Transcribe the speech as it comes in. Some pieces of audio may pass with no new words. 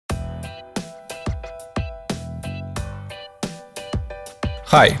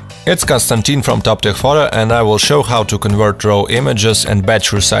Hi, it's Konstantin from Top Tech Photo, and I will show how to convert RAW images and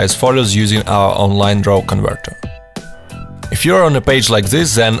batch resize photos using our online RAW converter. If you're on a page like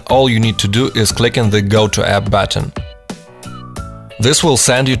this, then all you need to do is click on the Go to App button. This will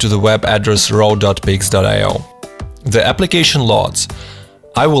send you to the web address raw.pix.io. The application loads.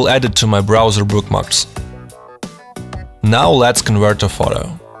 I will add it to my browser bookmarks. Now let's convert a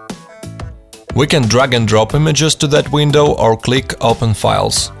photo. We can drag and drop images to that window or click Open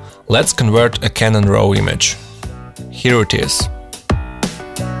Files. Let's convert a Canon RAW image. Here it is.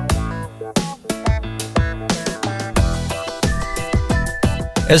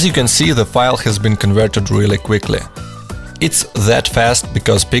 As you can see, the file has been converted really quickly. It's that fast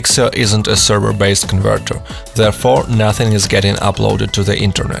because Pixel isn't a server-based converter, therefore nothing is getting uploaded to the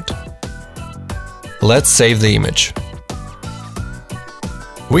internet. Let's save the image.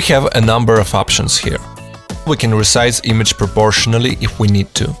 We have a number of options here. We can resize image proportionally if we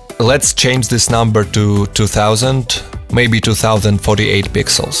need to. Let's change this number to 2000, maybe 2048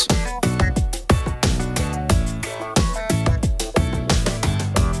 pixels.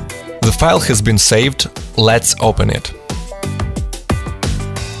 The file has been saved, let's open it.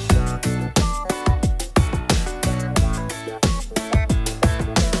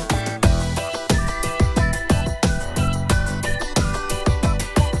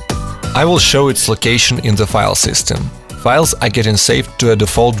 I will show its location in the file system. Files are getting saved to a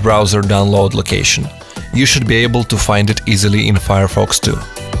default browser download location. You should be able to find it easily in Firefox too.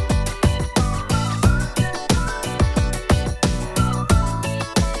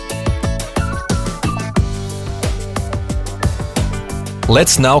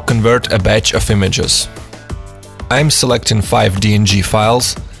 Let's now convert a batch of images. I'm selecting 5 DNG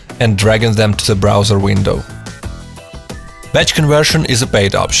files and dragging them to the browser window. Batch conversion is a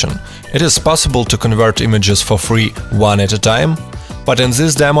paid option. It is possible to convert images for free one at a time, but in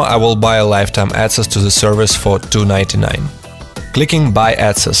this demo I will buy a lifetime access to the service for $2.99. Clicking Buy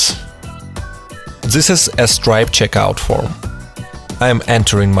Access. This is a Stripe checkout form. I am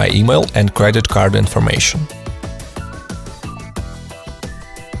entering my email and credit card information.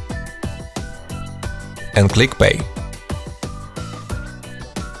 And click Pay.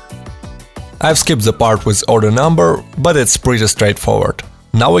 I've skipped the part with order number, but it's pretty straightforward.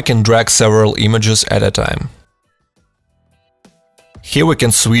 Now we can drag several images at a time. Here we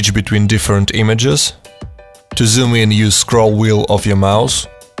can switch between different images. To zoom in, use scroll wheel of your mouse.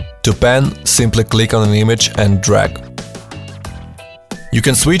 To pan, simply click on an image and drag. You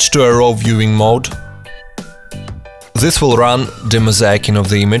can switch to a RAW viewing mode. This will run demosaicing of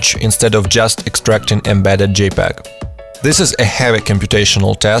the image instead of just extracting embedded JPEG. This is a heavy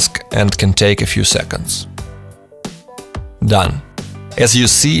computational task and can take a few seconds. Done. As you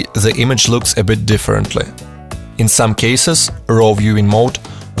see, the image looks a bit differently. In some cases, RAW viewing mode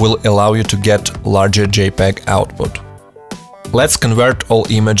will allow you to get larger JPEG output. Let's convert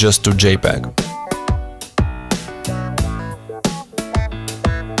all images to JPEG.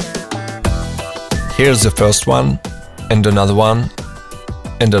 Here's the first one, and another one,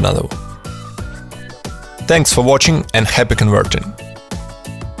 and another one. Thanks for watching and happy converting!